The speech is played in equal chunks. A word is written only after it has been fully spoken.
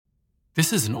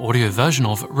This is an audio version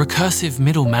of Recursive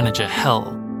Middle Manager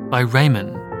Hell by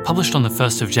Raemon, published on the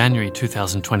 1st of January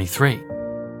 2023.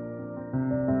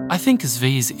 I think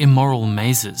Zv's immoral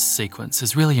mazes sequence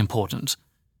is really important,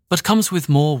 but comes with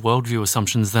more worldview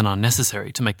assumptions than are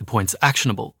necessary to make the points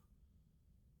actionable.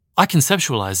 I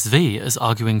conceptualize Zv as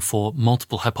arguing for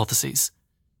multiple hypotheses.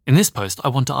 In this post, I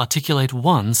want to articulate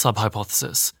one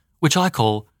sub-hypothesis, which I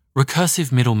call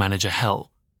Recursive Middle Manager Hell.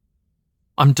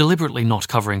 I'm deliberately not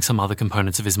covering some other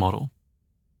components of his model.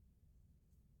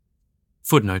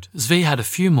 Footnote: Zv had a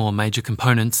few more major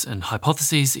components and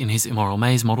hypotheses in his immoral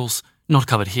maze models, not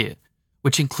covered here,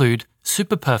 which include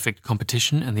super-perfect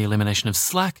competition and the elimination of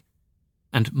slack,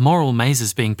 and moral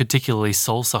mazes being particularly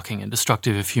soul-sucking and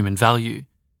destructive of human value,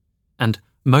 and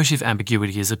motive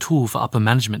ambiguity as a tool for upper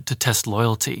management to test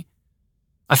loyalty.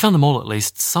 I found them all at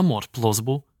least somewhat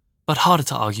plausible, but harder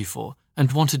to argue for,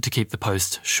 and wanted to keep the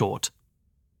post short.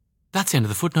 That's the end of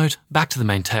the footnote, back to the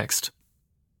main text.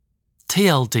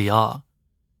 TLDR.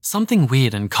 Something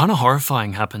weird and kind of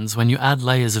horrifying happens when you add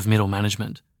layers of middle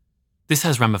management. This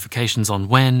has ramifications on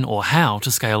when or how to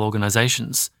scale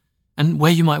organizations, and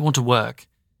where you might want to work,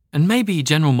 and maybe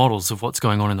general models of what's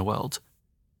going on in the world.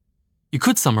 You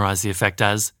could summarize the effect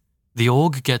as, the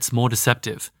org gets more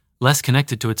deceptive, less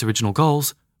connected to its original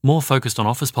goals, more focused on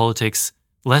office politics,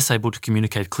 less able to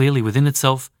communicate clearly within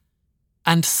itself,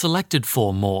 and selected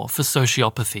for more for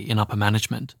sociopathy in upper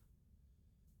management.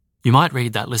 You might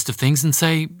read that list of things and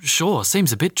say, sure,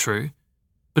 seems a bit true.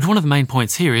 But one of the main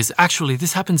points here is actually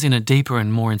this happens in a deeper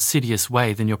and more insidious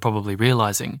way than you're probably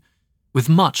realizing, with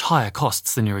much higher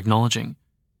costs than you're acknowledging.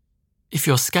 If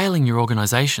you're scaling your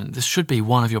organization, this should be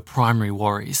one of your primary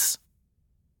worries.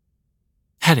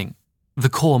 Heading: the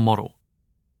core model.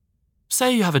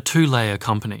 Say you have a two-layer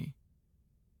company,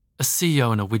 a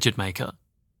CEO and a widget maker.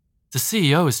 The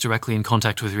CEO is directly in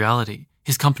contact with reality.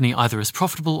 His company either is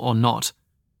profitable or not.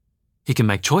 He can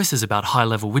make choices about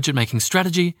high-level widget-making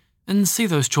strategy and see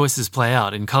those choices play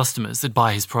out in customers that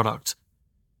buy his product.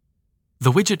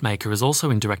 The widget maker is also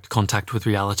in direct contact with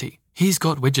reality. He's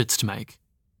got widgets to make.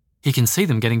 He can see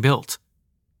them getting built.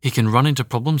 He can run into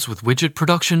problems with widget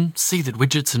production, see that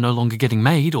widgets are no longer getting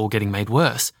made or getting made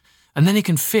worse, and then he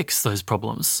can fix those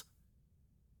problems.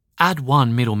 Add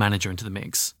one middle manager into the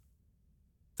mix.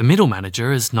 The middle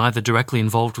manager is neither directly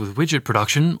involved with widget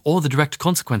production or the direct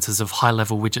consequences of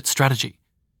high-level widget strategy.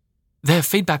 Their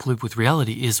feedback loop with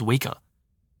reality is weaker,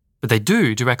 but they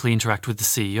do directly interact with the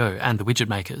CEO and the widget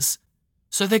makers,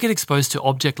 so they get exposed to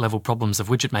object-level problems of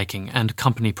widget making and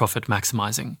company profit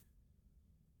maximizing.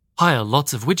 Hire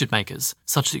lots of widget makers,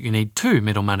 such that you need two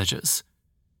middle managers.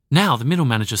 Now the middle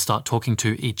managers start talking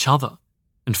to each other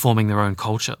and forming their own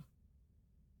culture.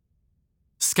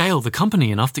 Scale the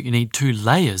company enough that you need two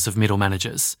layers of middle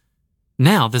managers.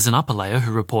 Now there's an upper layer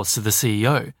who reports to the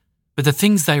CEO, but the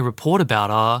things they report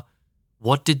about are,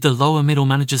 what did the lower middle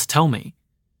managers tell me?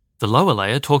 The lower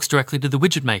layer talks directly to the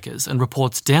widget makers and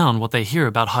reports down what they hear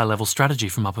about high-level strategy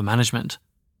from upper management.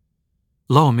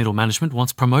 Lower middle management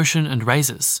wants promotion and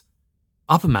raises.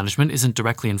 Upper management isn't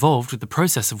directly involved with the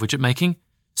process of widget making,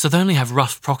 so they only have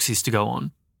rough proxies to go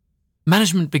on.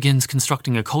 Management begins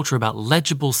constructing a culture about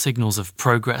legible signals of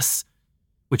progress,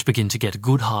 which begin to get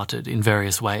good-hearted in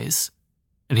various ways.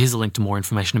 And here's a link to more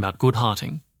information about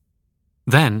good-hearting.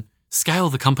 Then, scale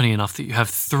the company enough that you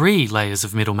have 3 layers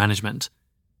of middle management.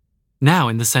 Now,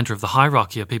 in the center of the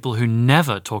hierarchy are people who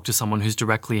never talk to someone who's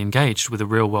directly engaged with a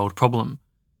real-world problem.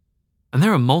 And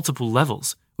there are multiple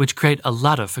levels, which create a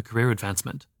ladder for career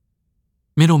advancement.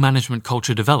 Middle management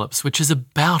culture develops, which is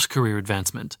about career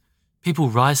advancement.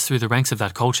 People rise through the ranks of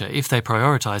that culture if they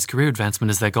prioritize career advancement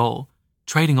as their goal,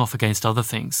 trading off against other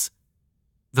things.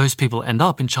 Those people end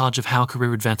up in charge of how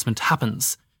career advancement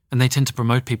happens, and they tend to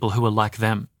promote people who are like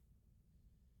them.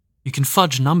 You can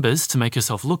fudge numbers to make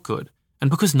yourself look good, and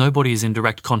because nobody is in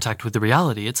direct contact with the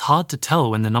reality, it's hard to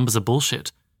tell when the numbers are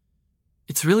bullshit.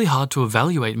 It's really hard to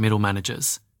evaluate middle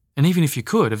managers, and even if you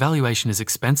could, evaluation is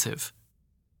expensive.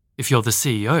 If you're the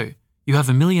CEO, you have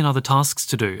a million other tasks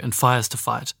to do and fires to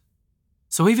fight.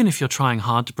 So even if you're trying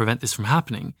hard to prevent this from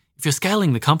happening, if you're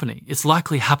scaling the company, it's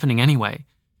likely happening anyway,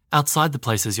 outside the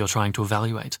places you're trying to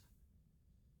evaluate.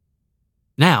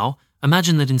 Now,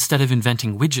 imagine that instead of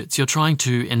inventing widgets, you're trying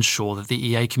to ensure that the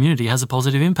EA community has a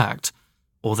positive impact,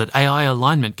 or that AI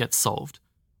alignment gets solved,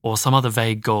 or some other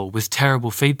vague goal with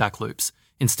terrible feedback loops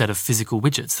instead of physical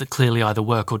widgets that clearly either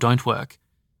work or don't work,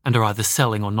 and are either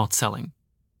selling or not selling.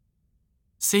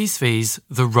 See Zv's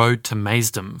The Road to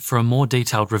Mazdom for a more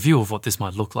detailed review of what this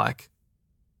might look like.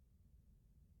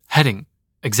 Heading: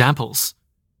 examples.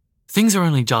 Things are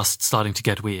only just starting to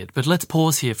get weird, but let's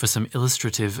pause here for some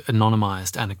illustrative,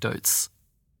 anonymised anecdotes.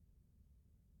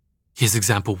 Here's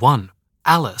example 1.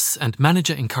 Alice and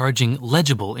manager encouraging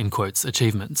legible, in quotes,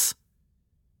 achievements.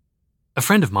 A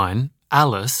friend of mine,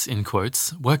 Alice, in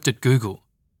quotes, worked at Google.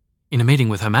 In a meeting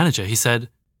with her manager, he said,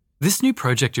 "This new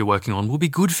project you're working on will be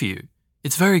good for you.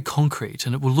 It's very concrete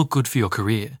and it will look good for your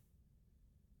career."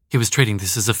 He was treating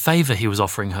this as a favour he was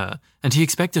offering her, and he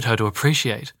expected her to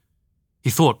appreciate. He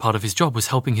thought part of his job was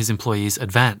helping his employees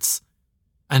advance.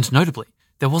 And notably,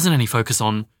 there wasn't any focus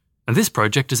on, and this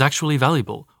project is actually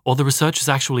valuable, or the research is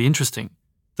actually interesting.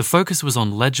 The focus was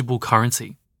on legible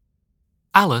currency.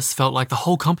 Alice felt like the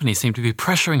whole company seemed to be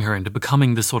pressuring her into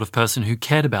becoming the sort of person who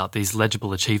cared about these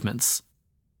legible achievements.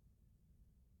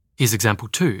 Here's example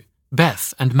 2.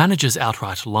 Beth and managers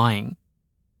outright lying.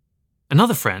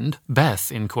 Another friend,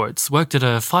 Beth, in quotes, worked at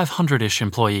a 500-ish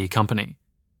employee company.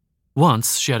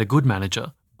 Once, she had a good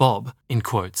manager, Bob, in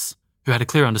quotes, who had a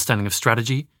clear understanding of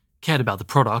strategy, cared about the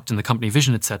product and the company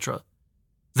vision, etc.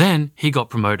 Then he got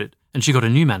promoted, and she got a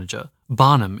new manager,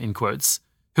 Barnum, in quotes,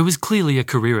 who was clearly a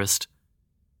careerist.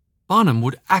 Barnum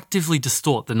would actively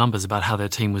distort the numbers about how their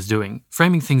team was doing,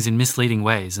 framing things in misleading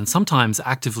ways and sometimes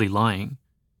actively lying.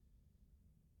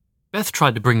 Beth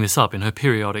tried to bring this up in her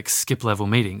periodic skip-level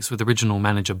meetings with original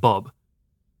manager Bob,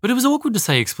 but it was awkward to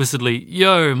say explicitly,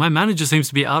 "Yo, my manager seems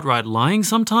to be outright lying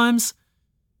sometimes."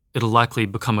 It'll likely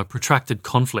become a protracted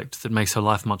conflict that makes her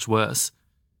life much worse.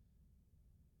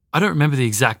 I don't remember the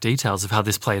exact details of how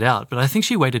this played out, but I think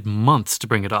she waited months to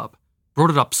bring it up,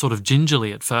 brought it up sort of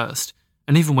gingerly at first,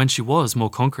 and even when she was more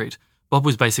concrete, Bob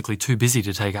was basically too busy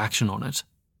to take action on it.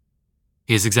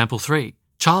 Here's example 3,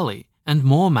 Charlie, and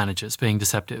more managers being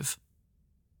deceptive.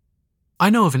 I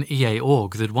know of an EA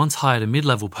org that once hired a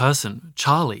mid-level person,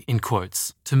 Charlie, in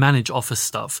quotes, to manage office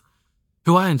stuff,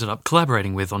 who I ended up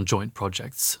collaborating with on joint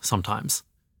projects sometimes.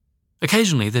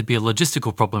 Occasionally there'd be a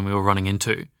logistical problem we were running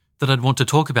into that I'd want to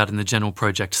talk about in the general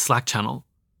project Slack channel.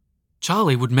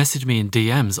 Charlie would message me in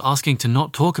DMs asking to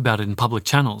not talk about it in public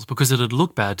channels because it'd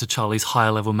look bad to Charlie's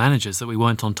higher-level managers that we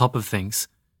weren't on top of things.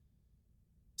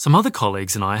 Some other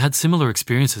colleagues and I had similar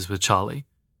experiences with Charlie.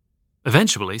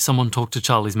 Eventually, someone talked to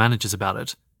Charlie's managers about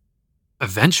it.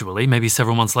 Eventually, maybe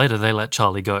several months later, they let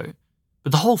Charlie go.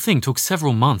 But the whole thing took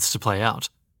several months to play out.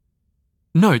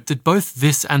 Note that both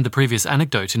this and the previous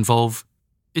anecdote involve,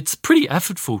 it's pretty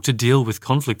effortful to deal with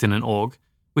conflict in an org,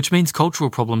 which means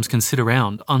cultural problems can sit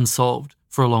around unsolved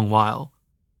for a long while.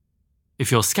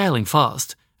 If you're scaling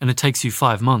fast and it takes you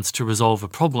 5 months to resolve a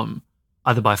problem,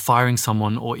 either by firing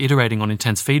someone or iterating on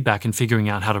intense feedback and figuring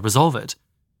out how to resolve it,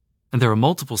 and there are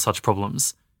multiple such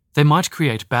problems, they might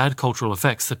create bad cultural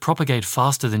effects that propagate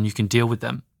faster than you can deal with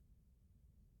them.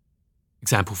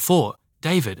 Example 4,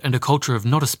 David and a culture of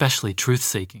not especially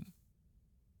truth-seeking.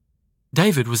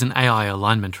 David was an AI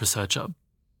alignment researcher.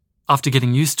 After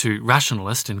getting used to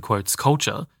rationalist, in quotes,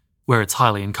 culture, where it's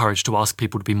highly encouraged to ask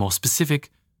people to be more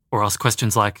specific or ask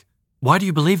questions like, "Why do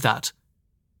you believe that?"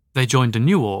 they joined a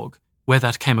new org where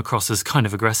that came across as kind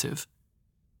of aggressive.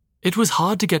 It was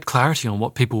hard to get clarity on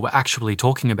what people were actually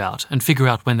talking about and figure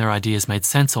out when their ideas made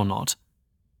sense or not.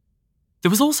 There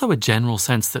was also a general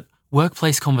sense that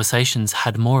workplace conversations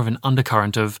had more of an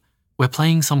undercurrent of, we're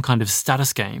playing some kind of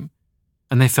status game,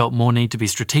 and they felt more need to be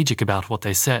strategic about what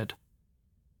they said.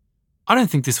 I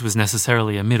don't think this was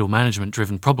necessarily a middle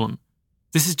management-driven problem.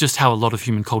 This is just how a lot of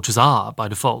human cultures are by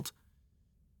default.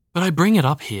 But I bring it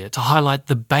up here to highlight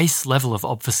the base level of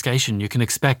obfuscation you can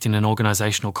expect in an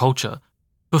organisational culture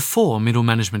before middle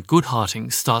management good-hearting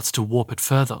starts to warp it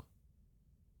further.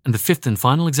 And the fifth and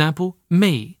final example,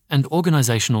 me and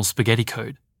organisational spaghetti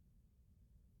code.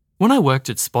 When I worked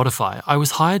at Spotify, I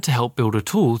was hired to help build a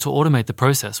tool to automate the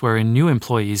process wherein new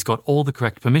employees got all the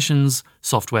correct permissions,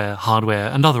 software, hardware,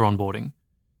 and other onboarding.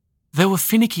 There were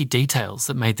finicky details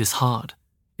that made this hard.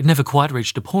 It never quite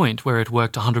reached a point where it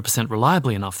worked 100%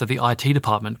 reliably enough that the IT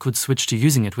department could switch to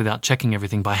using it without checking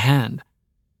everything by hand.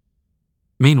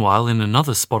 Meanwhile, in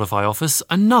another Spotify office,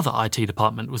 another IT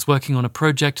department was working on a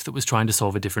project that was trying to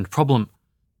solve a different problem,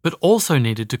 but also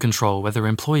needed to control whether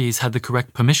employees had the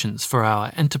correct permissions for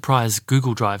our enterprise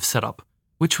Google Drive setup,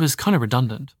 which was kind of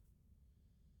redundant.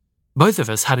 Both of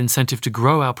us had incentive to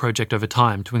grow our project over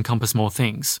time to encompass more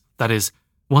things. That is,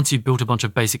 once you'd built a bunch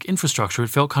of basic infrastructure, it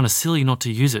felt kind of silly not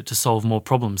to use it to solve more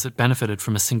problems that benefited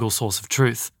from a single source of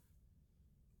truth.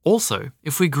 Also,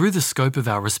 if we grew the scope of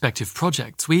our respective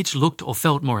projects, we each looked or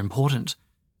felt more important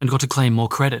and got to claim more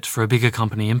credit for a bigger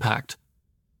company impact.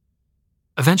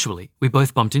 Eventually, we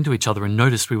both bumped into each other and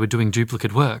noticed we were doing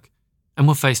duplicate work, and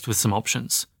were faced with some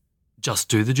options. Just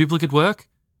do the duplicate work,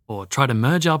 or try to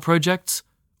merge our projects,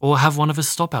 or have one of us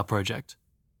stop our project.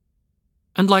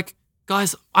 And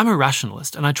guys, I'm a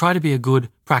rationalist and I try to be a good,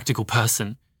 practical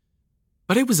person.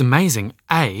 But it was amazing,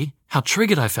 A, how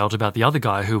triggered I felt about the other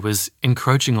guy who was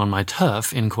encroaching on my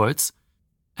turf, in quotes,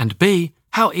 and B,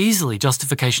 how easily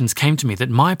justifications came to me that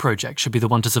my project should be the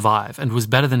one to survive and was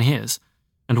better than his,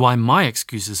 and why my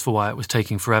excuses for why it was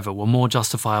taking forever were more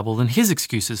justifiable than his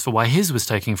excuses for why his was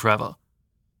taking forever.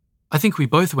 I think we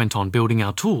both went on building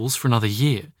our tools for another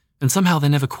year, and somehow they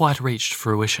never quite reached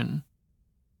fruition.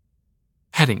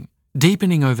 Heading: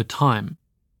 Deepening over time.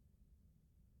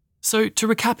 So to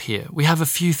recap here, we have a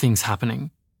few things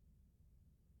happening.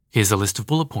 Here's a list of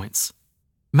bullet points.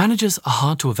 Managers are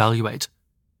hard to evaluate.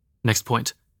 Next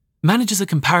point. Managers are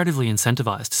comparatively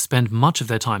incentivized to spend much of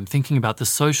their time thinking about the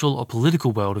social or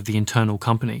political world of the internal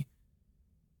company.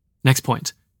 Next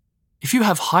point. If you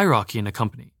have hierarchy in a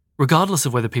company, regardless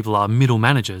of whether people are middle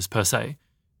managers per se,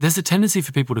 there's a tendency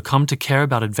for people to come to care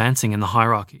about advancing in the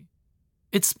hierarchy.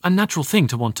 It's a natural thing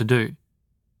to want to do.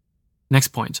 Next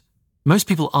point. Most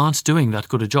people aren't doing that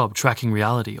good a job tracking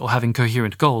reality or having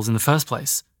coherent goals in the first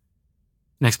place.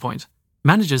 Next point.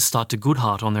 Managers start to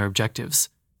good-heart on their objectives,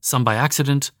 some by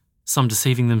accident, some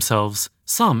deceiving themselves,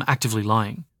 some actively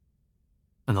lying.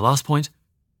 And the last point.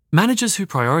 Managers who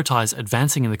prioritize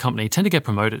advancing in the company tend to get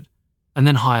promoted, and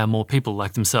then hire more people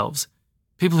like themselves,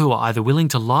 people who are either willing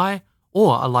to lie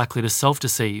or are likely to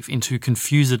self-deceive into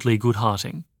confusedly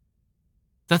good-hearting.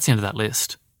 That's the end of that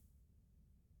list.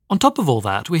 On top of all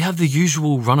that, we have the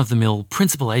usual run-of-the-mill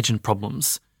principal-agent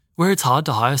problems, where it's hard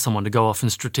to hire someone to go off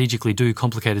and strategically do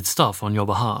complicated stuff on your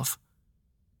behalf.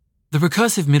 The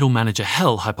recursive middle manager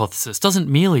hell hypothesis doesn't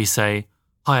merely say,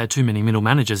 hire too many middle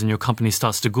managers and your company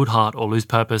starts to good-heart or lose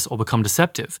purpose or become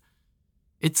deceptive.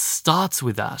 It starts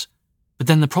with that, but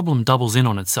then the problem doubles in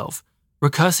on itself,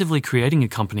 recursively creating a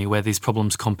company where these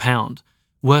problems compound,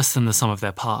 worse than the sum of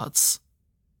their parts.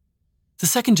 The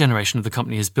second generation of the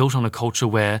company is built on a culture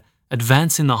where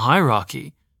advance in the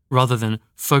hierarchy, rather than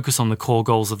focus on the core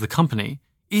goals of the company,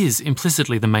 is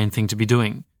implicitly the main thing to be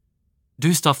doing.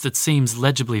 Do stuff that seems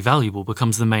legibly valuable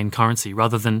becomes the main currency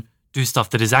rather than do stuff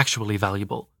that is actually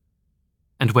valuable.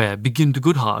 And where begin to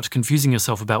good-heart, confusing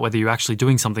yourself about whether you're actually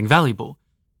doing something valuable,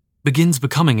 begins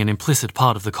becoming an implicit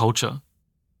part of the culture.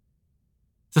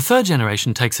 The third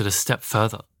generation takes it a step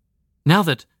further. Now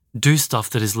that do stuff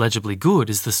that is legibly good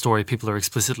is the story people are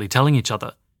explicitly telling each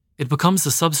other, it becomes the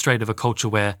substrate of a culture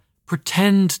where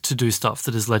pretend to do stuff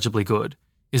that is legibly good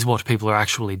is what people are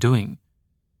actually doing.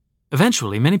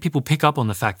 Eventually, many people pick up on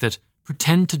the fact that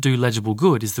pretend to do legible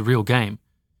good is the real game,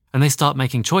 and they start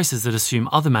making choices that assume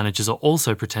other managers are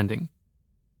also pretending.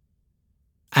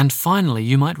 And finally,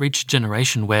 you might reach a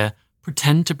generation where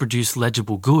pretend to produce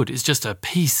legible good is just a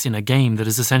piece in a game that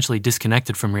is essentially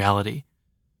disconnected from reality.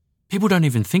 People don't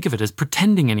even think of it as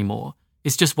pretending anymore.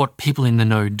 It's just what people in the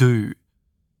know do.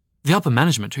 The upper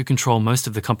management, who control most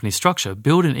of the company's structure,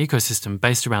 build an ecosystem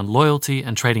based around loyalty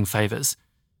and trading favors,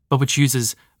 but which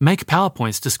uses make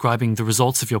PowerPoints describing the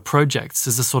results of your projects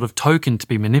as a sort of token to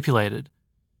be manipulated.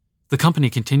 The company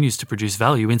continues to produce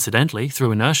value incidentally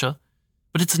through inertia,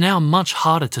 but it's now much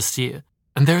harder to steer,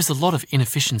 and there is a lot of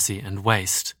inefficiency and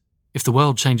waste. If the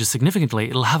world changes significantly,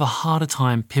 it'll have a harder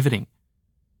time pivoting.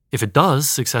 If it does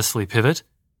successfully pivot,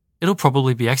 it'll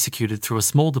probably be executed through a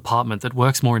small department that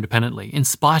works more independently in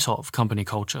spite of company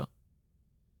culture.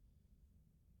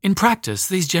 In practice,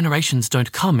 these generations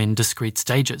don't come in discrete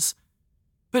stages,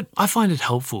 but I find it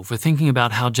helpful for thinking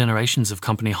about how generations of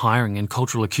company hiring and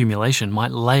cultural accumulation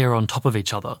might layer on top of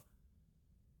each other.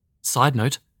 Side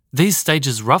note, these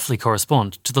stages roughly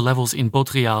correspond to the levels in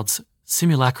Baudrillard's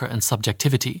Simulacra and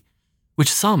Subjectivity,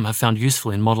 which some have found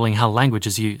useful in modelling how language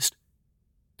is used.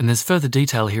 And there's further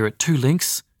detail here at 2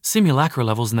 links, Simulacra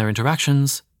levels and their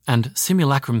interactions, and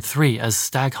Simulacrum 3 as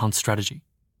stag hunt strategy.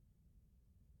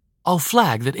 I'll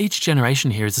flag that each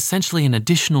generation here is essentially an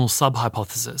additional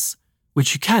sub-hypothesis,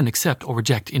 which you can accept or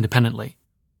reject independently.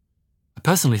 I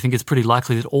personally think it's pretty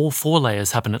likely that all 4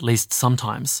 layers happen at least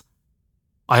sometimes.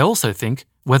 I also think,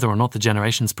 whether or not the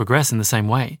generations progress in the same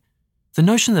way, the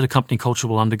notion that a company culture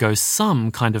will undergo some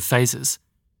kind of phases,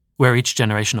 where each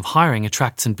generation of hiring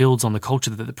attracts and builds on the culture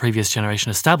that the previous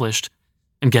generation established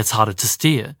and gets harder to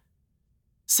steer,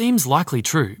 seems likely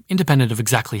true, independent of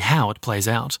exactly how it plays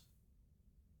out.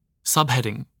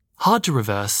 Subheading: hard to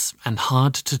reverse and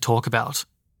hard to talk about.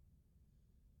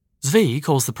 Zvi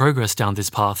calls the progress down this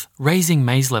path raising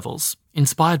maze levels,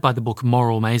 inspired by the book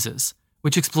Moral Mazes,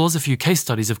 which explores a few case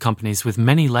studies of companies with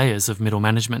many layers of middle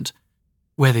management,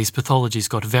 where these pathologies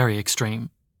got very extreme.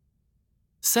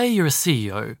 Say you're a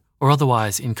CEO or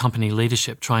otherwise in company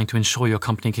leadership trying to ensure your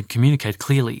company can communicate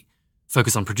clearly,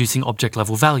 focus on producing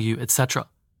object-level value, etc.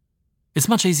 It's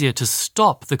much easier to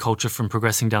stop the culture from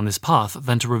progressing down this path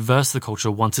than to reverse the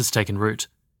culture once it's taken root.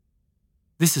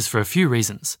 This is for a few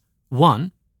reasons.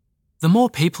 1, the more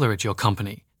people are at your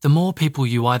company, the more people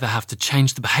you either have to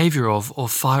change the behaviour of or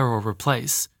fire or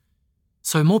replace.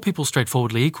 So more people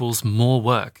straightforwardly equals more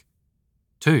work.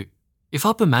 2, if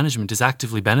upper management is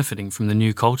actively benefiting from the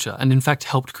new culture and in fact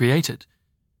helped create it,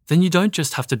 then you don't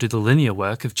just have to do the linear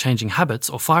work of changing habits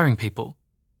or firing people.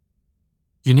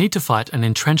 You need to fight an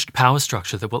entrenched power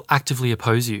structure that will actively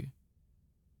oppose you.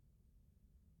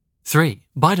 3,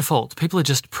 by default, people are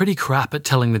just pretty crap at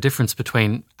telling the difference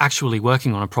between actually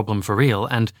working on a problem for real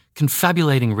and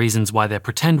confabulating reasons why their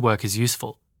pretend work is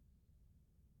useful.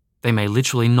 They may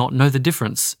literally not know the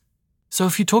difference. So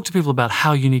if you talk to people about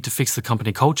how you need to fix the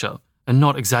company culture and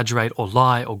not exaggerate or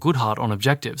lie or good-heart on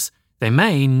objectives, they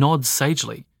may nod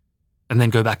sagely and then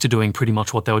go back to doing pretty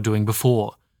much what they were doing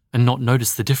before and not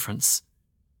notice the difference.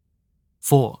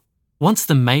 4, once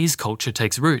the maze culture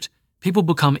takes root, people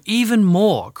become even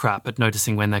more crap at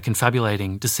noticing when they're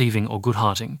confabulating, deceiving, or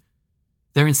good-hearting.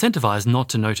 They're incentivized not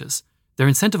to notice, they're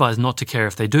incentivized not to care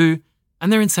if they do,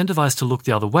 and they're incentivized to look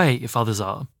the other way if others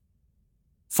are.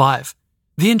 5,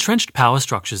 the entrenched power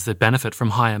structures that benefit from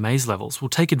higher maze levels will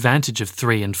take advantage of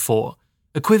 3 and 4,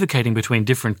 equivocating between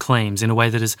different claims in a way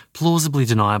that is plausibly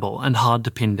deniable and hard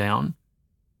to pin down.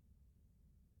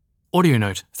 Audio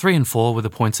note, 3 and 4 were the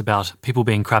points about people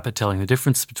being crap at telling the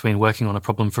difference between working on a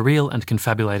problem for real and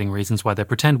confabulating reasons why their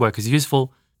pretend work is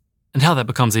useful, and how that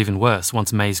becomes even worse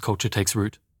once maze culture takes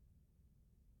root.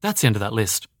 That's the end of that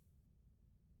list.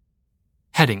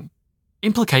 Heading: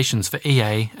 Implications for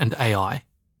EA and AI.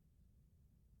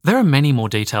 There are many more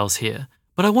details here,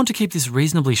 but I want to keep this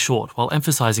reasonably short while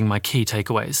emphasizing my key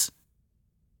takeaways.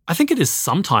 I think it is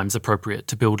sometimes appropriate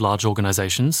to build large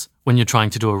organizations when you're trying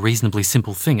to do a reasonably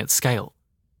simple thing at scale.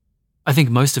 I think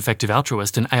most effective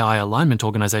altruist and AI alignment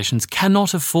organizations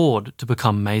cannot afford to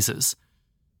become mazes.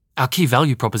 Our key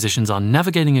value propositions are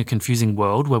navigating a confusing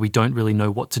world where we don't really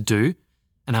know what to do,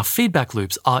 and our feedback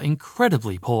loops are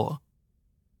incredibly poor.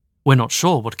 We're not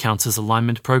sure what counts as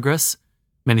alignment progress.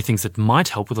 Many things that might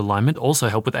help with alignment also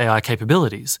help with AI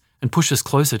capabilities and push us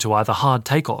closer to either hard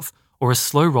takeoff or a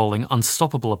slow-rolling,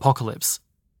 unstoppable apocalypse.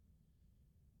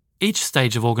 Each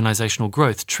stage of organizational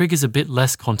growth triggers a bit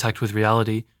less contact with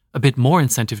reality, a bit more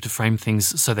incentive to frame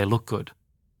things so they look good.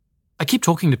 I keep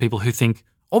talking to people who think,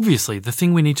 obviously, the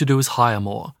thing we need to do is hire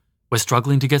more. We're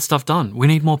struggling to get stuff done. We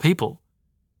need more people.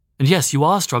 And yes, you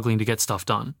are struggling to get stuff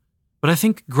done, but I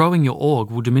think growing your org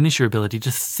will diminish your ability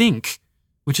to think,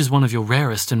 which is one of your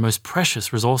rarest and most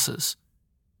precious resources.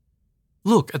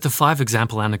 Look at the 5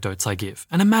 example anecdotes I give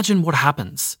and imagine what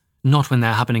happens, not when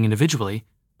they're happening individually,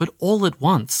 but all at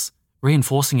once,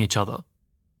 reinforcing each other.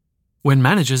 When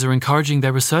managers are encouraging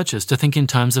their researchers to think in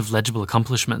terms of legible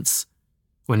accomplishments.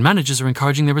 When managers are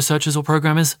encouraging their researchers or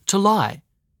programmers to lie.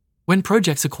 When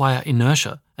projects acquire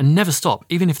inertia and never stop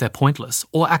even if they're pointless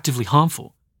or actively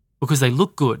harmful, because they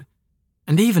look good,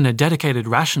 and even a dedicated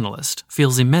rationalist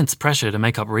feels immense pressure to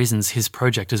make up reasons his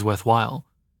project is worthwhile.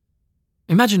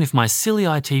 Imagine if my silly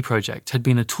IT project had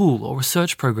been a tool or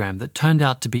research program that turned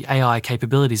out to be AI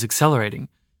capabilities accelerating,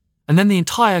 and then the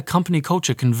entire company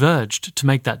culture converged to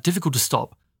make that difficult to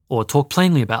stop, or talk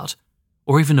plainly about,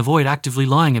 or even avoid actively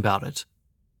lying about it.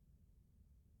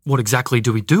 What exactly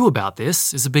do we do about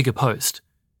this is a bigger post.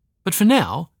 But for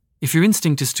now, if your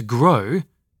instinct is to grow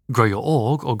your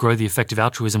org or grow the effective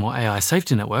altruism or AI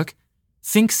safety network,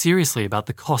 think seriously about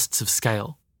the costs of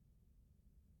scale.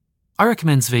 I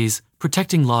recommend Zvi's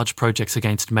Protecting Large Projects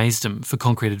Against Mazdom for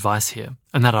concrete advice here,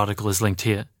 and that article is linked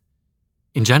here.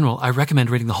 In general, I recommend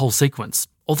reading the whole sequence,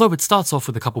 although it starts off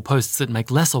with a couple posts that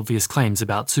make less obvious claims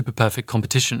about super-perfect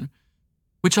competition,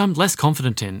 which I'm less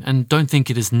confident in and don't think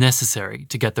it is necessary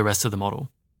to get the rest of the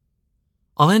model.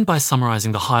 I'll end by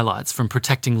summarising the highlights from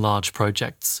Protecting Large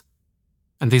Projects.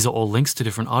 And these are all links to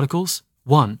different articles.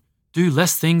 1. Do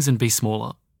less things and be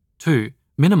smaller. 2.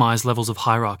 Minimise levels of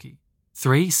hierarchy.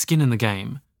 3. Skin in the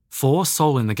game. 4.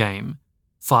 Soul in the game.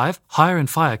 5. Hire and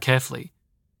fire carefully.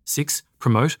 6.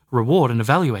 Promote, reward and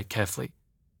evaluate carefully.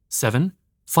 7.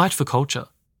 Fight for culture.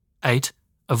 8.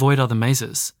 Avoid other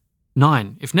mazes.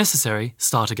 9. If necessary,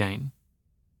 start again.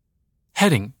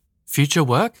 Heading: Future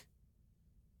work?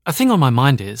 A thing on my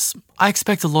mind is, I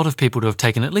expect a lot of people to have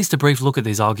taken at least a brief look at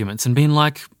these arguments and been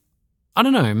like, I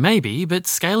don't know, maybe, but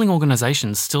scaling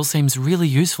organisations still seems really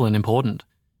useful and important.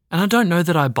 And I don't know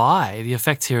that I buy the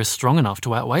effects here are strong enough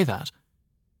to outweigh that.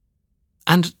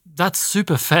 And that's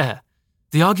super fair.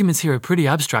 The arguments here are pretty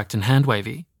abstract and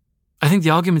hand-wavy. I think the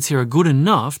arguments here are good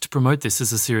enough to promote this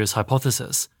as a serious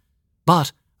hypothesis.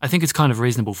 But I think it's kind of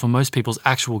reasonable for most people's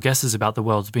actual guesses about the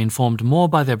world to be informed more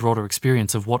by their broader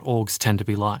experience of what orgs tend to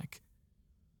be like.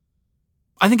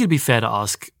 I think it'd be fair to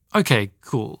ask, okay,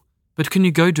 cool, but can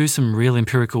you go do some real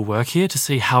empirical work here to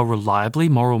see how reliably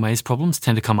moral maze problems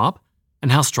tend to come up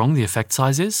and how strong the effect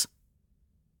size is?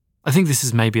 I think this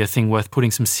is maybe a thing worth putting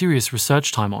some serious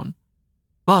research time on.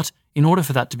 But in order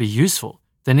for that to be useful,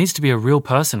 there needs to be a real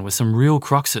person with some real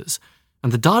cruxes,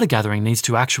 and the data gathering needs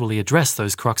to actually address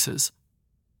those cruxes.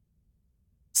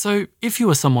 So if you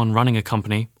are someone running a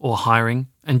company or hiring,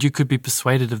 and you could be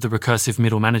persuaded of the recursive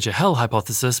middle manager hell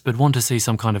hypothesis but want to see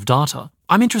some kind of data,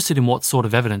 I'm interested in what sort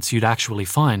of evidence you'd actually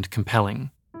find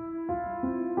compelling.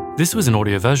 This was an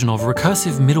audio version of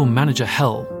Recursive Middle Manager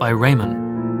Hell by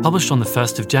Raemon, published on the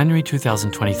 1st of January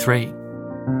 2023.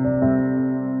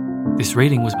 This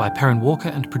reading was by Perrin Walker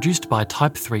and produced by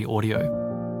Type 3 Audio.